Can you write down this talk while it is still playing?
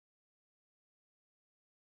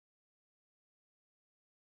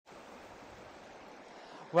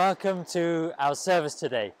Welcome to our service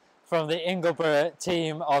today from the Ingleborough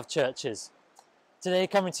team of churches. Today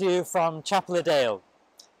coming to you from Chapel a Dale,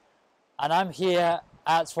 and I'm here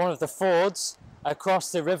at one of the fords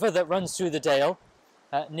across the river that runs through the dale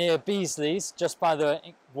near Beasley's, just by the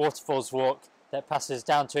waterfalls walk that passes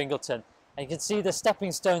down to Ingleton. And you can see the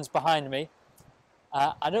stepping stones behind me.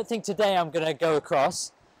 I don't think today I'm going to go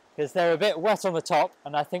across because they're a bit wet on the top,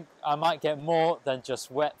 and I think I might get more than just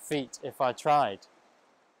wet feet if I tried.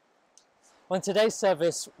 Well, in today's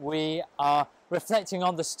service, we are reflecting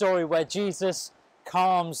on the story where Jesus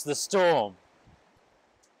calms the storm.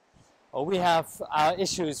 Well, we have our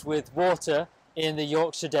issues with water in the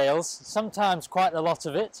Yorkshire Dales, sometimes quite a lot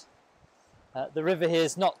of it. The river here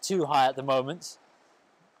is not too high at the moment,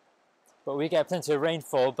 but we get plenty of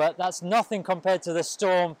rainfall, but that's nothing compared to the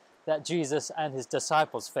storm that Jesus and his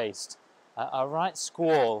disciples faced. A right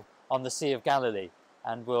squall on the Sea of Galilee,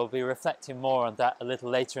 and we'll be reflecting more on that a little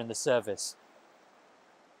later in the service.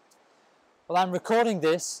 Well, I'm recording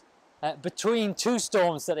this between two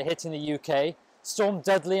storms that are hitting the UK, Storm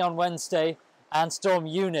Dudley on Wednesday and Storm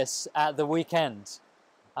Eunice at the weekend.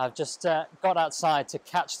 I've just got outside to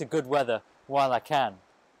catch the good weather while I can.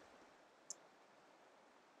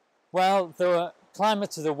 Well, the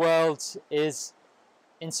climate of the world is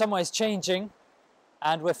in some ways changing,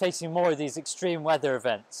 and we're facing more of these extreme weather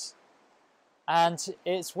events. And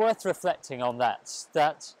it's worth reflecting on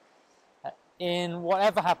that in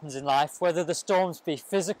whatever happens in life, whether the storms be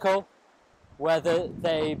physical, whether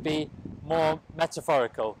they be more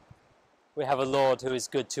metaphorical, we have a Lord who is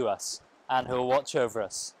good to us and who will watch over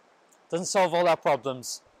us. Doesn't solve all our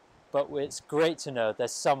problems, but it's great to know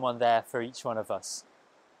there's someone there for each one of us.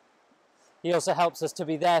 He also helps us to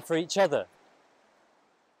be there for each other,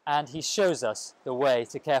 and he shows us the way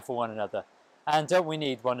to care for one another. And don't we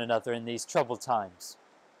need one another in these troubled times?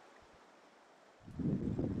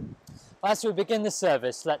 As we begin the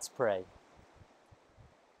service, let's pray.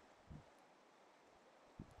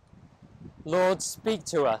 Lord, speak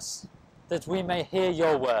to us that we may hear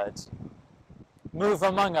your word. Move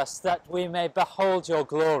among us that we may behold your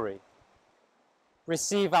glory.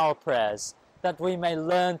 Receive our prayers that we may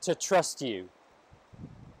learn to trust you.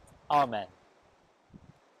 Amen.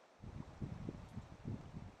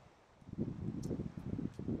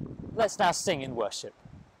 Let's now sing in worship.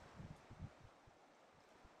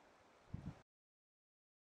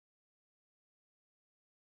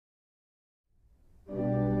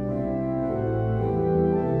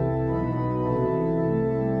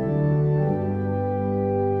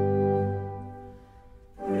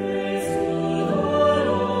 Praise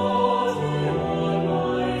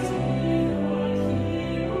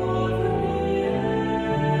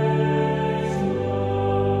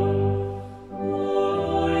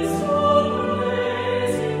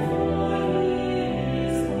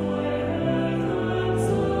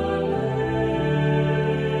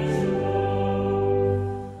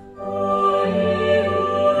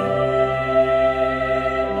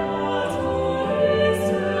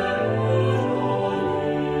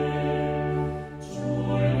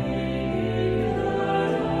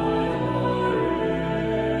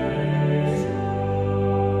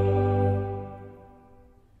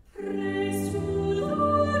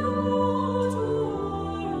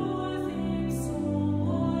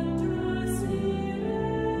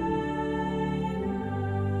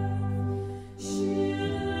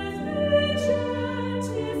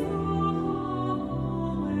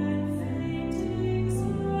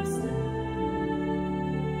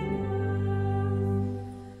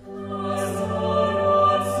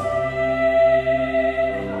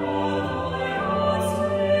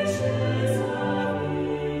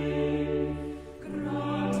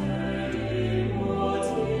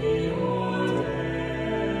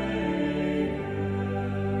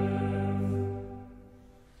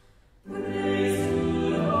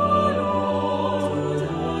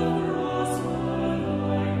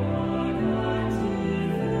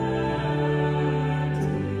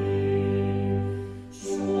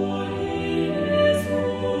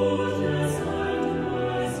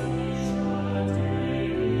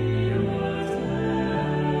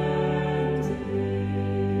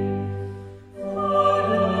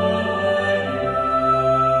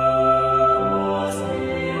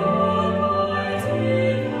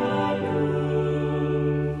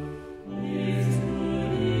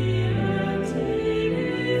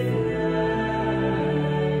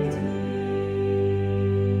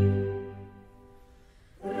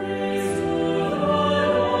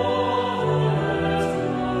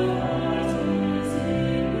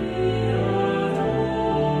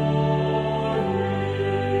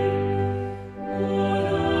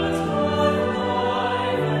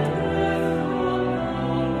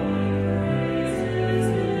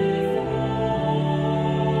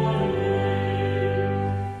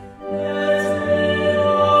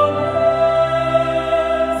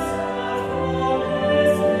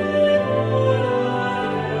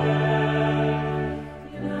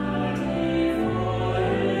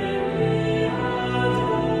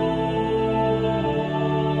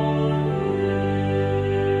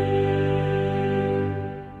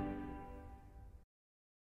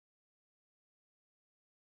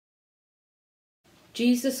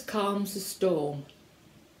Jesus calms a storm.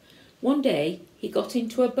 One day he got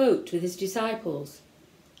into a boat with his disciples,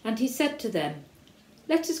 and he said to them,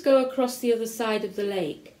 "Let us go across the other side of the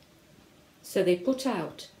lake." So they put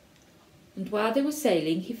out, and while they were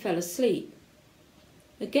sailing he fell asleep.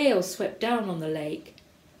 A gale swept down on the lake,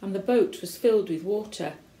 and the boat was filled with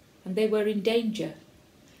water, and they were in danger.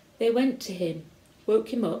 They went to him,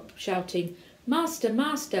 woke him up, shouting, "Master,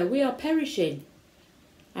 Master, we are perishing."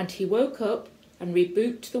 And he woke up and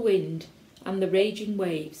rebuked the wind and the raging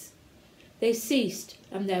waves. They ceased,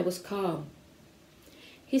 and there was calm.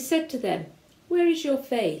 He said to them, "Where is your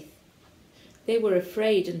faith?" They were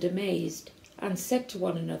afraid and amazed, and said to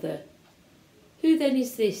one another, "Who then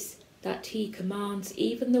is this that he commands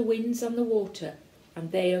even the winds and the water,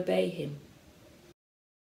 and they obey him?"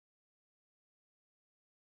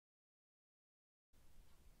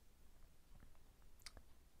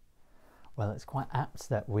 Well, it's quite apt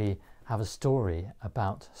that we have a story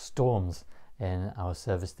about storms in our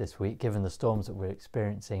service this week, given the storms that we're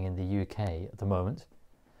experiencing in the UK at the moment.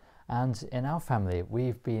 And in our family,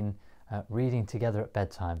 we've been reading together at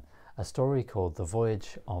bedtime a story called The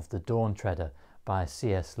Voyage of the Dawn Treader by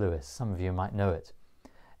C.S. Lewis. Some of you might know it.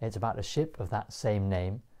 It's about a ship of that same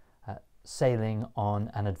name sailing on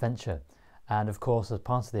an adventure. And of course, as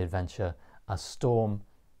part of the adventure, a storm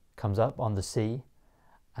comes up on the sea.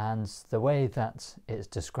 And the way that it's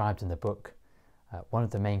described in the book, one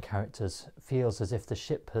of the main characters feels as if the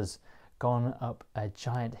ship has gone up a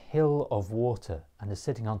giant hill of water and is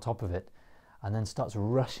sitting on top of it, and then starts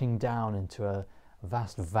rushing down into a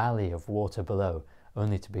vast valley of water below,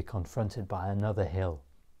 only to be confronted by another hill.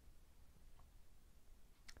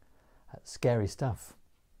 Scary stuff,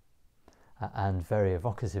 and very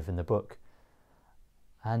evocative in the book.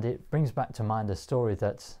 And it brings back to mind a story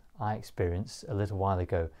that I experienced a little while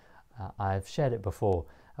ago. I've shared it before,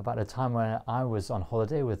 about a time when I was on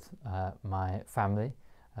holiday with my family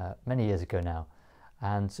many years ago now,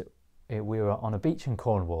 and we were on a beach in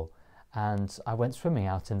Cornwall, and I went swimming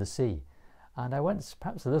out in the sea, and I went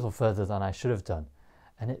perhaps a little further than I should have done,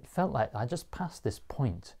 and it felt like I just passed this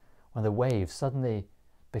point when the waves suddenly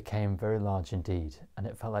became very large indeed, and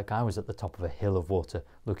it felt like I was at the top of a hill of water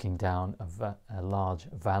looking down a large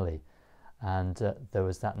valley. And there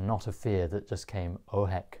was that knot of fear that just came, oh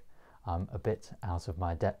heck, I'm a bit out of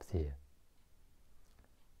my depth here.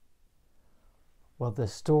 Well, the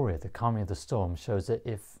story, the calming of the storm, shows that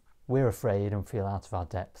if we're afraid and feel out of our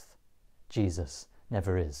depth, Jesus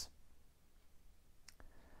never is.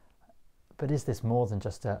 But is this more than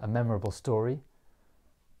just a memorable story?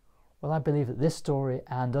 Well, I believe that this story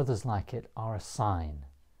and others like it are a sign.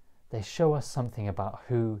 They show us something about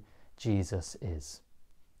who Jesus is.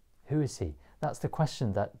 Who is he? That's the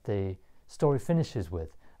question that the story finishes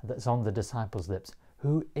with, that's on the disciples' lips.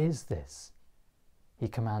 Who is this? He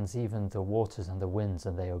commands even the waters and the winds,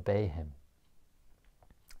 and they obey him.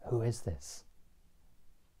 Who is this?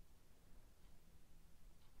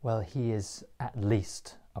 Well, he is at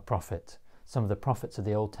least a prophet. Some of the prophets of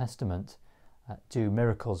the Old Testament do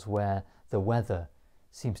miracles where the weather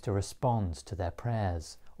seems to respond to their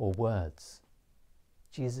prayers or words.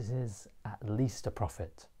 Jesus is at least a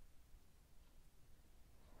prophet.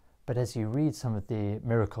 But as you read some of the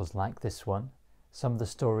miracles like this one, some of the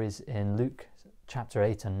stories in Luke chapter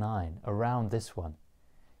 8 and 9 around this one,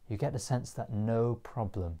 you get a sense that no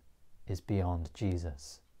problem is beyond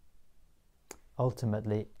Jesus.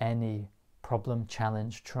 Ultimately, any problem,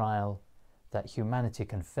 challenge, trial that humanity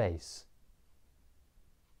can face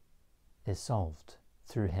is solved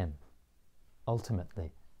through him.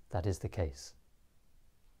 Ultimately, that is the case.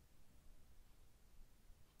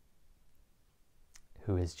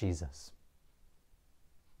 Who is Jesus?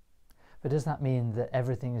 But does that mean that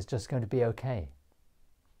everything is just going to be okay?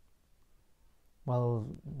 Well,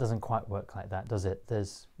 it doesn't quite work like that, does it?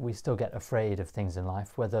 We still get afraid of things in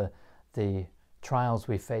life, whether the trials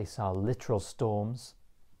we face are literal storms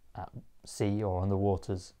at sea or on the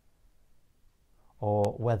waters,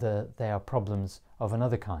 or whether they are problems of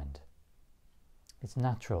another kind. It's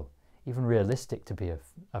natural, even realistic, to be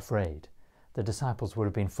afraid. The disciples would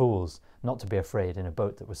have been fools not to be afraid in a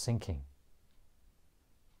boat that was sinking.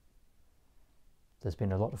 There's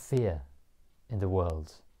been a lot of fear in the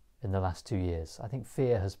world in the last 2 years. I think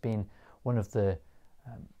fear has been one of the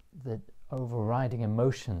overriding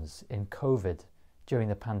emotions in COVID during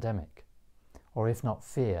the pandemic. Or if not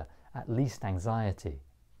fear, at least anxiety.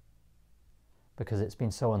 Because it's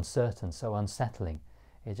been so uncertain, so unsettling,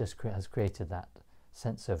 it just has created that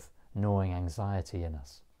sense of gnawing anxiety in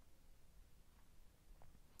us.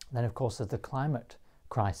 Then, of course, there's the climate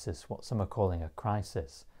crisis, what some are calling a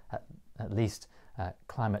crisis, at least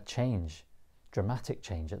climate change dramatic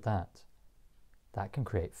change at that, that can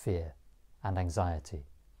create fear and anxiety.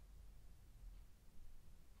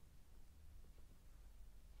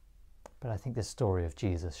 But I think this story of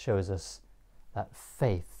Jesus shows us that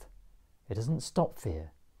faith, it doesn't stop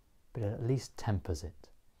fear, but it at least tempers it.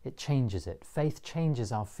 It changes it. Faith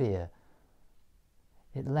changes our fear.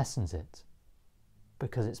 It lessens it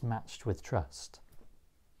because it's matched with trust.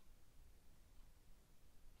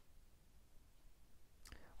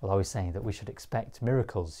 Well, I was saying that we should expect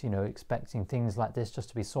miracles, expecting things like this just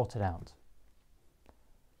to be sorted out.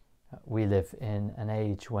 We live in an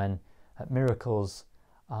age when miracles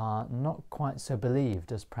are not quite so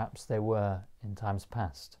believed as perhaps they were in times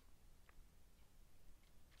past.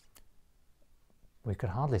 We could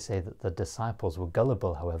hardly say that the disciples were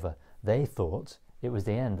gullible, however. They thought it was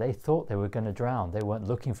the end. They thought they were going to drown. They weren't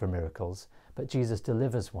looking for miracles, but Jesus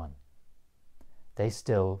delivers one. They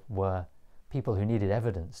still were people who needed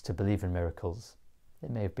evidence to believe in miracles. They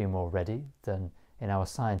may have been more ready than in our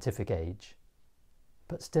scientific age,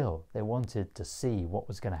 but still they wanted to see what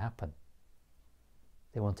was going to happen.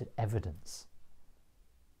 They wanted evidence.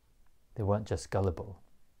 They weren't just gullible.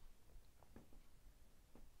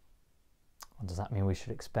 Well, does that mean we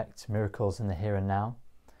should expect miracles in the here and now?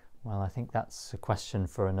 Well, I think that's a question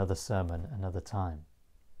for another sermon, another time.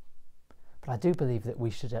 But I do believe that we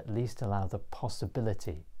should at least allow the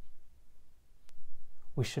possibility.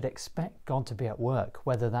 We should expect God to be at work,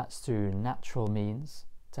 whether that's through natural means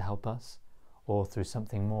to help us or through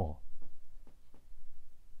something more.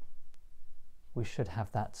 We should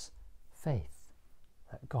have that faith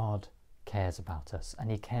that God cares about us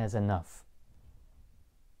and He cares enough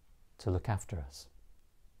to look after us.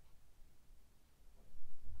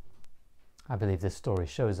 I believe this story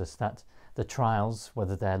shows us that the trials,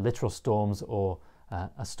 whether they're literal storms or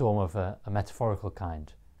a storm of a metaphorical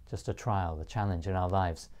kind, just a trial, a challenge in our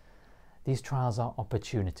lives, these trials are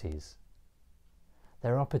opportunities.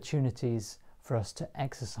 They're opportunities for us to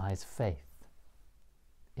exercise faith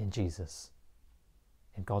in Jesus,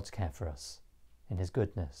 in God's care for us, in His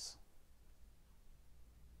goodness.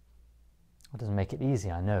 It doesn't make it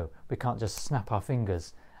easy, I know. We can't just snap our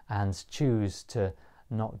fingers and choose to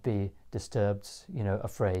not be disturbed,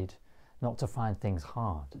 afraid, not to find things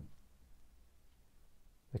hard.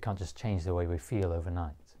 We can't just change the way we feel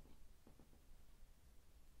overnight.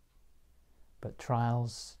 But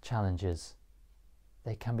trials, challenges,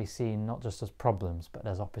 they can be seen not just as problems, but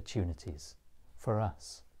as opportunities for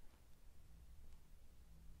us.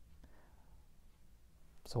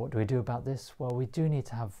 So what do we do about this? Well, we do need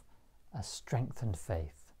to have a strengthened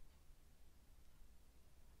faith.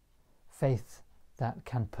 Faith that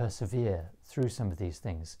can persevere through some of these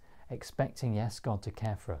things, expecting, yes, God to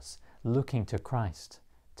care for us, looking to Christ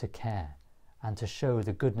to care and to show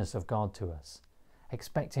the goodness of God to us,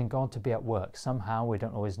 expecting God to be at work somehow, we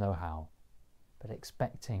don't always know how, but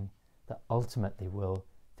expecting that ultimately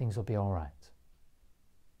things will be all right.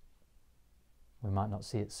 We might not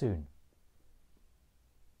see it soon.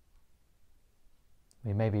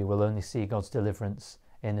 We maybe will only see God's deliverance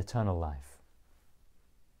in eternal life.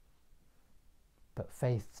 But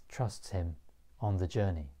faith trusts Him on the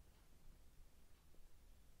journey.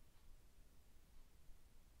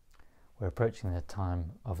 We're approaching the time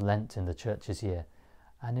of Lent in the Church's year,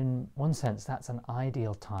 and in one sense that's an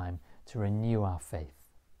ideal time to renew our faith,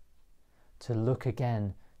 to look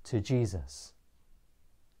again to Jesus,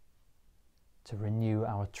 to renew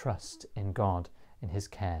our trust in God, in His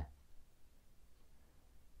care.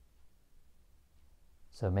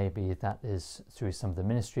 So maybe that is through some of the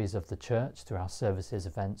ministries of the church, through our services,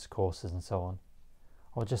 events, courses and so on,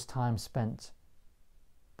 or just time spent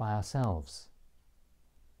by ourselves,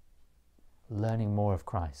 learning more of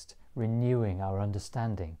Christ, renewing our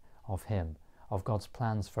understanding of Him, of God's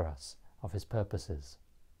plans for us, of His purposes,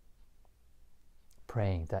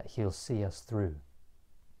 praying that He'll see us through,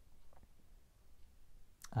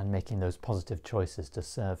 and making those positive choices to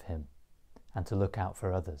serve Him and to look out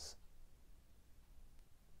for others.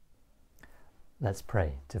 Let's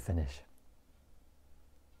pray to finish.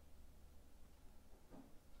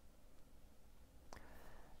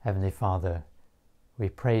 Heavenly Father, we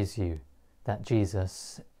praise You that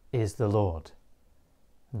Jesus is the Lord,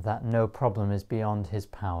 that no problem is beyond His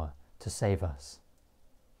power to save us.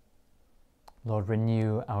 Lord,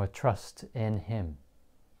 renew our trust in Him,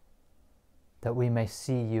 that we may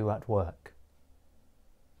see You at work.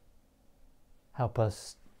 Help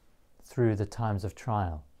us through the times of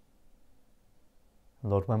trial.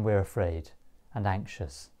 Lord, when we're afraid and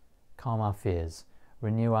anxious, calm our fears,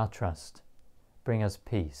 renew our trust, bring us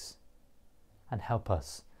peace, and help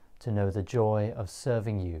us to know the joy of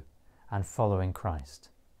serving You and following Christ.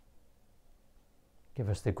 Give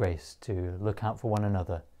us the grace to look out for one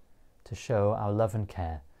another, to show our love and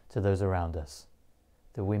care to those around us,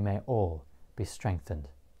 that we may all be strengthened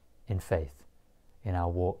in faith in our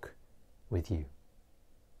walk with you.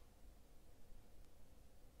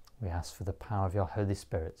 We ask for the power of your Holy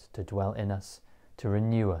Spirit to dwell in us, to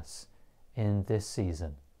renew us in this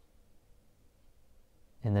season.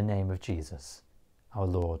 In the name of Jesus, our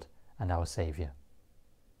Lord and our Saviour.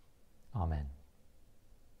 Amen.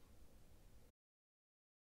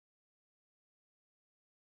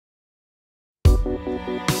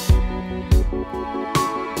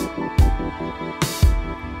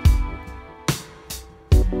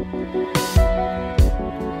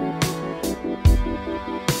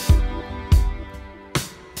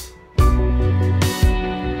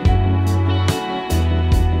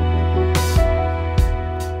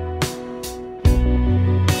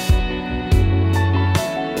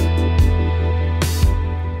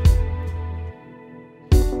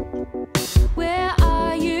 Where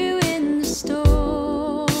are you in the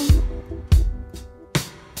storm?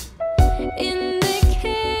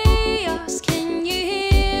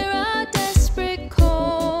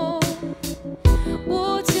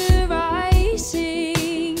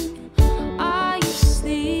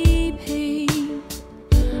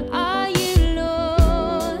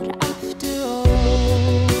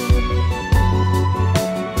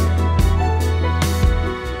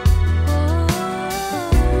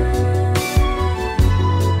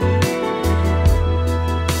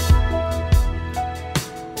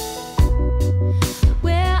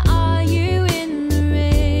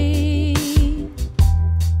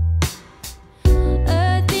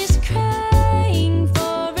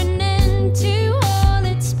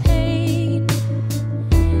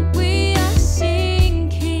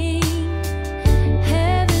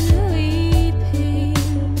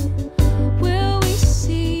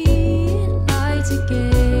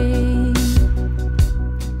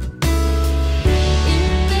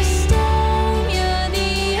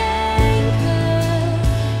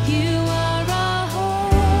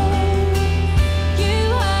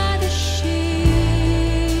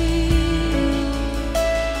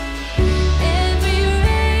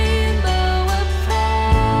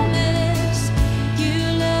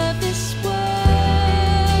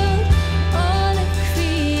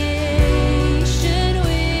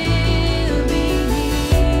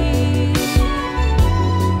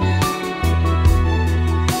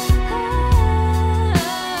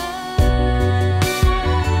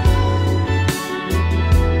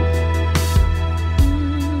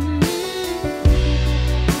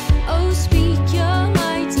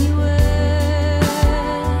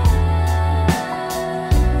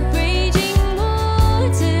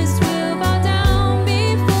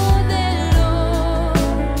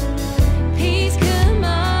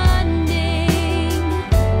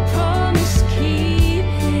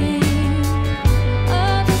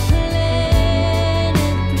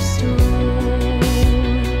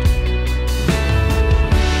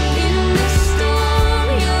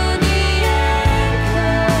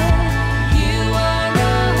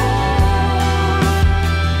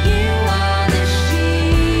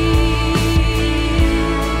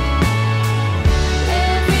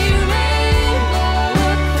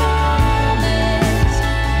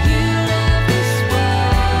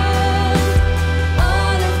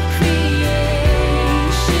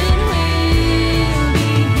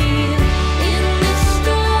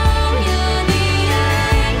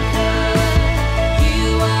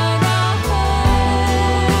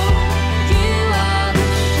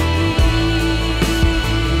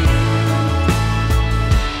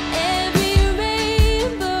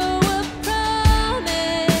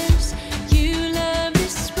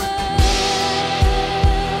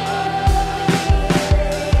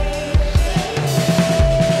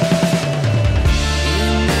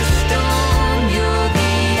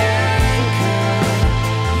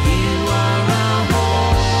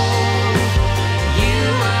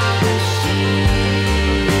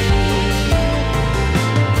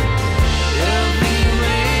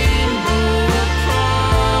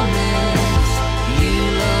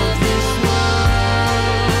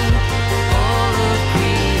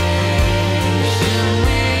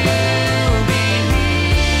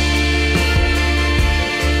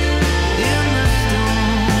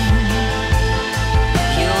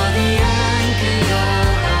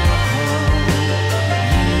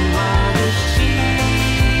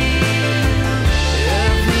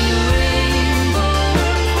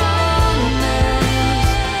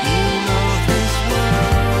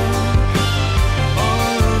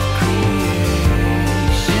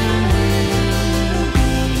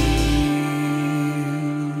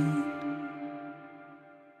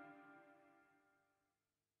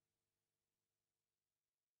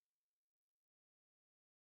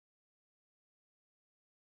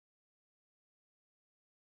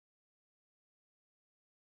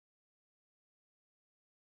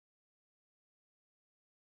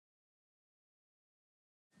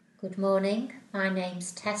 Good morning, my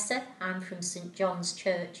name's Tessa. I'm from St John's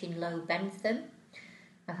Church in Low Bentham.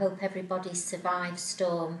 I hope everybody survived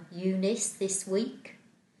Storm Eunice this week.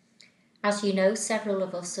 As you know, several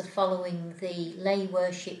of us are following the Lay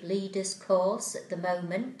Worship Leaders course at the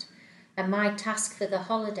moment, and my task for the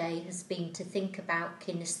holiday has been to think about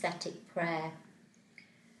kinesthetic prayer.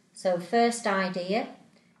 So first idea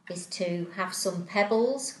is to have some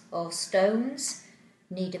pebbles or stones,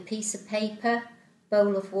 need a piece of paper,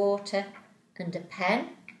 bowl of water and a pen.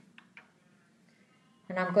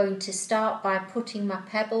 And I'm going to start by putting my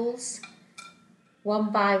pebbles one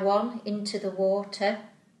by one into the water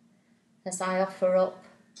as I offer up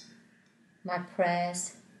my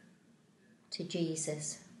prayers to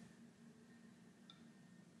Jesus.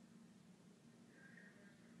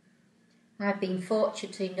 I've been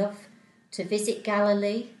fortunate enough to visit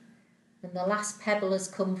Galilee, and the last pebble has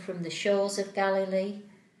come from the shores of Galilee,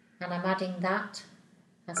 and I'm adding that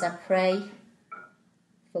as I pray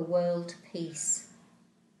for world peace.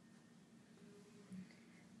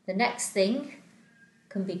 The next thing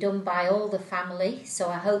can be done by all the family, so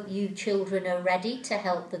I hope you children are ready to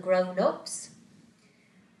help the grown-ups.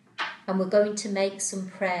 And we're going to make some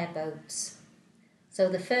prayer boats. So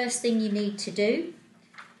the first thing you need to do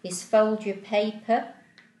is fold your paper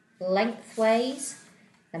lengthways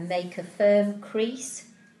and make a firm crease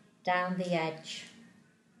down the edge.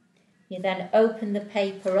 You then open the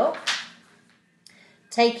paper up,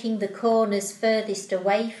 taking the corners furthest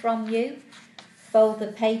away from you, fold the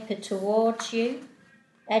paper towards you,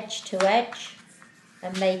 edge to edge,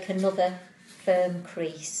 and make another firm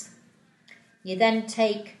crease. You then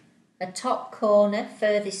take a top corner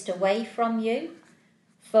furthest away from you,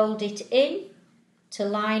 fold it in to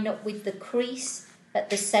line up with the crease at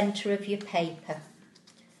the centre of your paper.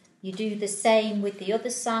 You do the same with the other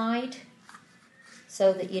side,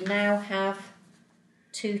 so that you now have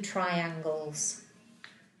two triangles.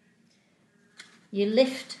 You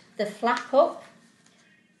lift the flap up,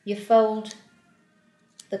 you fold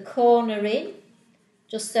the corner in,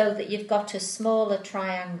 just so that you've got a smaller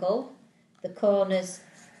triangle, the corners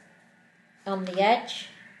on the edge.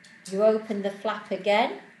 You open the flap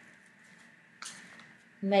again,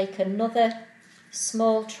 make another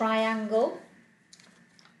small triangle,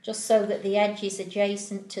 just so that the edge is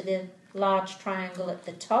adjacent to the large triangle at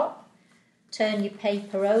the top. Turn your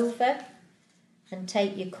paper over and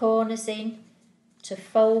take your corners in to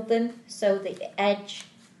fold them so the edge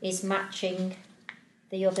is matching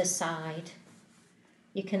the other side.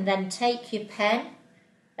 You can then take your pen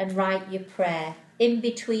and write your prayer in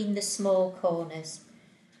between the small corners.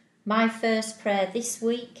 My first prayer this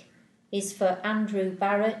week is for Andrew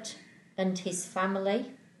Barrett and his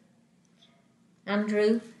family.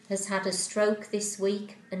 Andrew has had a stroke this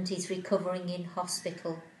week and is recovering in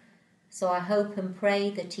hospital. So I hope and pray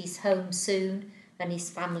that he's home soon and his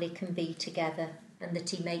family can be together and that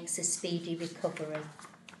he makes a speedy recovery.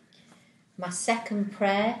 My second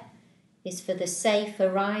prayer is for the safe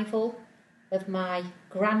arrival of my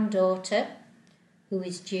granddaughter, who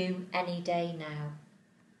is due any day now.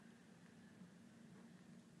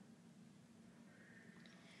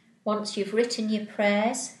 Once you've written your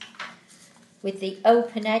prayers, with the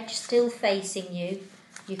open edge still facing you,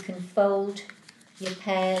 you can fold your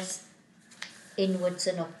pairs inwards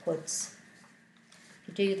and upwards.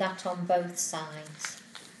 You do that on both sides.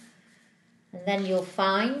 And then you'll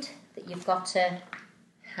find that you've got a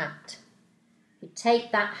hat. You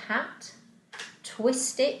take that hat,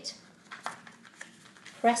 twist it,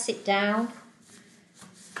 press it down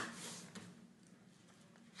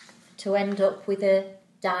to end up with a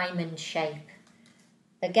diamond shape.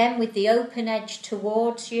 Again, with the open edge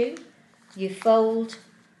towards you, you fold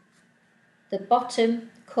the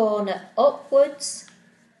bottom corner upwards,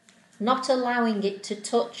 not allowing it to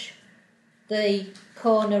touch the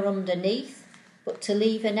corner underneath, but to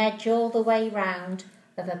leave an edge all the way round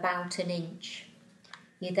of about 1 inch.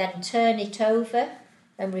 You then turn it over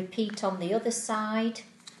and repeat on the other side,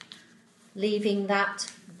 leaving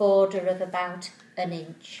that border of about 1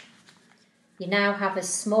 inch. You now have a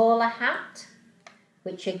smaller hat,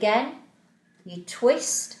 which again, you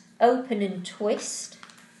twist, open and twist.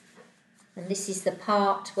 And this is the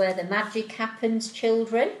part where the magic happens,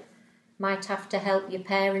 children. Might have to help your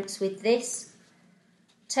parents with this.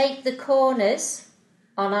 Take the corners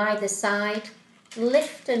on either side,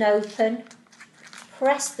 lift and open,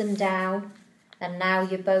 press them down, and now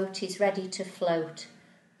your boat is ready to float.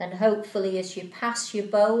 And hopefully as you pass your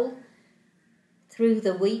bowl through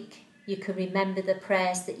the week, you can remember the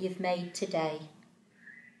prayers that you've made today.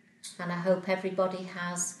 And I hope everybody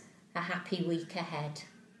has a happy week ahead.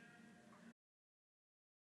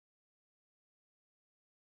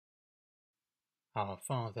 Our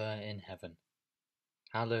Father in heaven,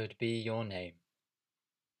 hallowed be your name.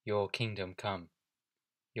 Your kingdom come,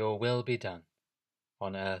 your will be done,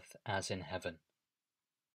 on earth as in heaven.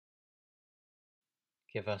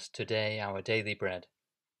 Give us today our daily bread.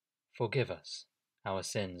 Forgive us our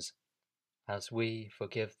sins, as we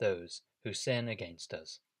forgive those who sin against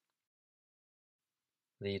us.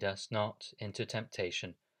 Lead us not into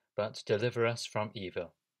temptation, but deliver us from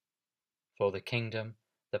evil. For the kingdom,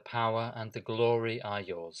 the power, and the glory are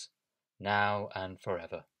yours, now and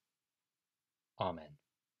forever. Amen.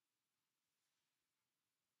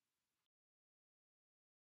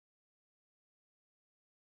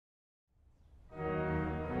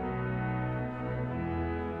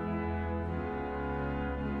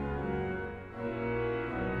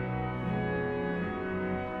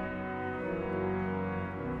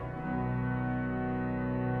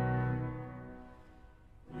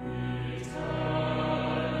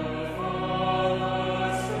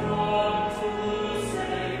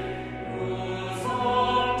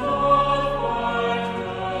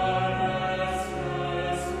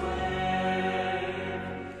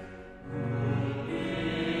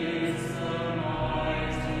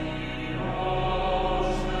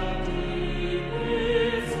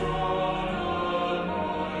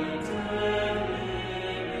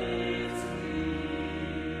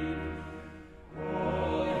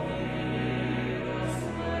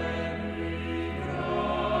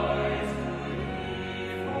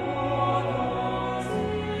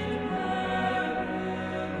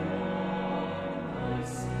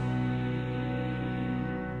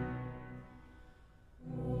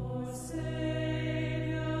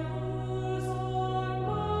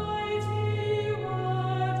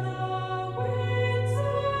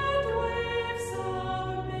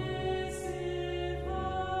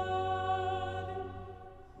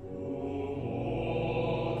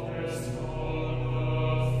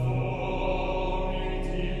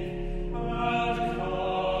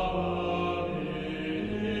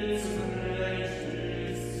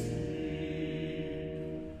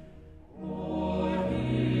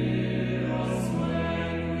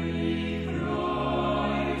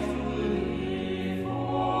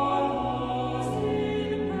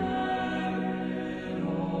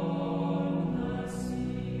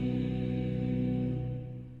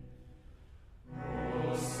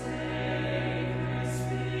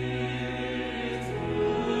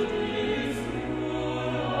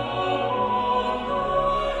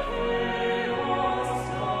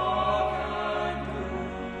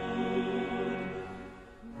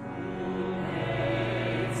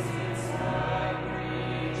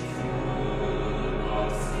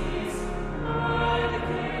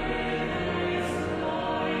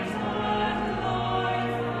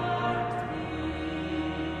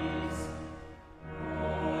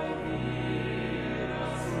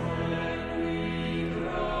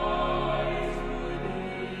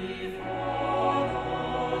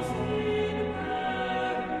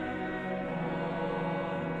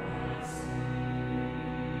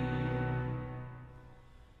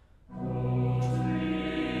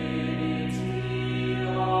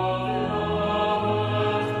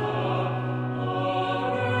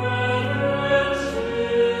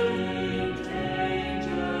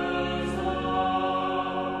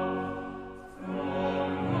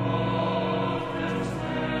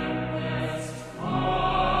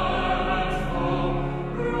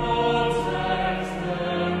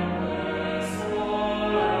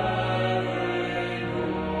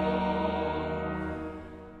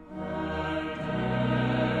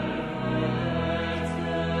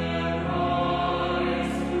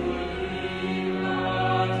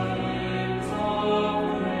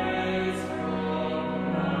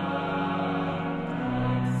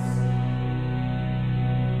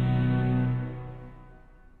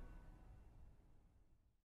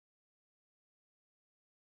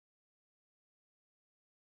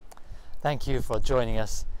 Thank you for joining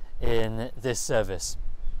us in this service.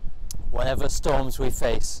 Whatever storms we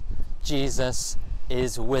face, Jesus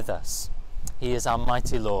is with us. He is our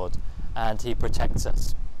mighty Lord and he protects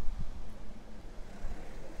us.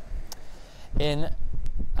 In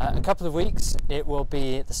a couple of weeks it will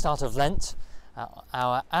be the start of Lent.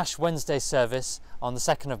 Our Ash Wednesday service on the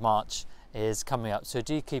 2nd of March is coming up, so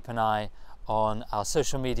do keep an eye on our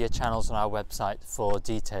social media channels and our website for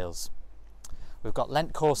details. We've got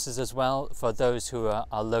Lent courses as well for those who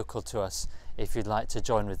are local to us, if you'd like to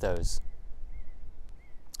join with those.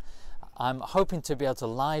 I'm hoping to be able to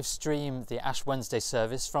live stream the Ash Wednesday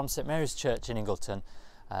service from St Mary's Church in Ingleton,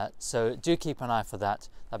 so do keep an eye for that.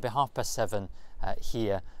 That'll be 7:30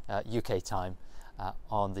 here UK time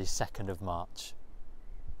on the 2nd of March.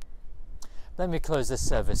 Let me close this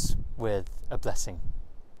service with a blessing.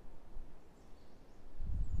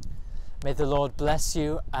 May the Lord bless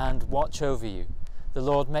you and watch over you. The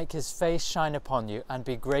Lord make his face shine upon you and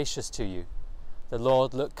be gracious to you. The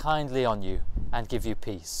Lord look kindly on you and give you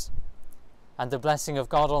peace. And the blessing of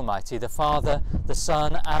God Almighty, the Father, the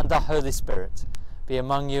Son, and the Holy Spirit be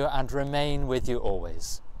among you and remain with you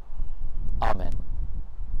always. Amen.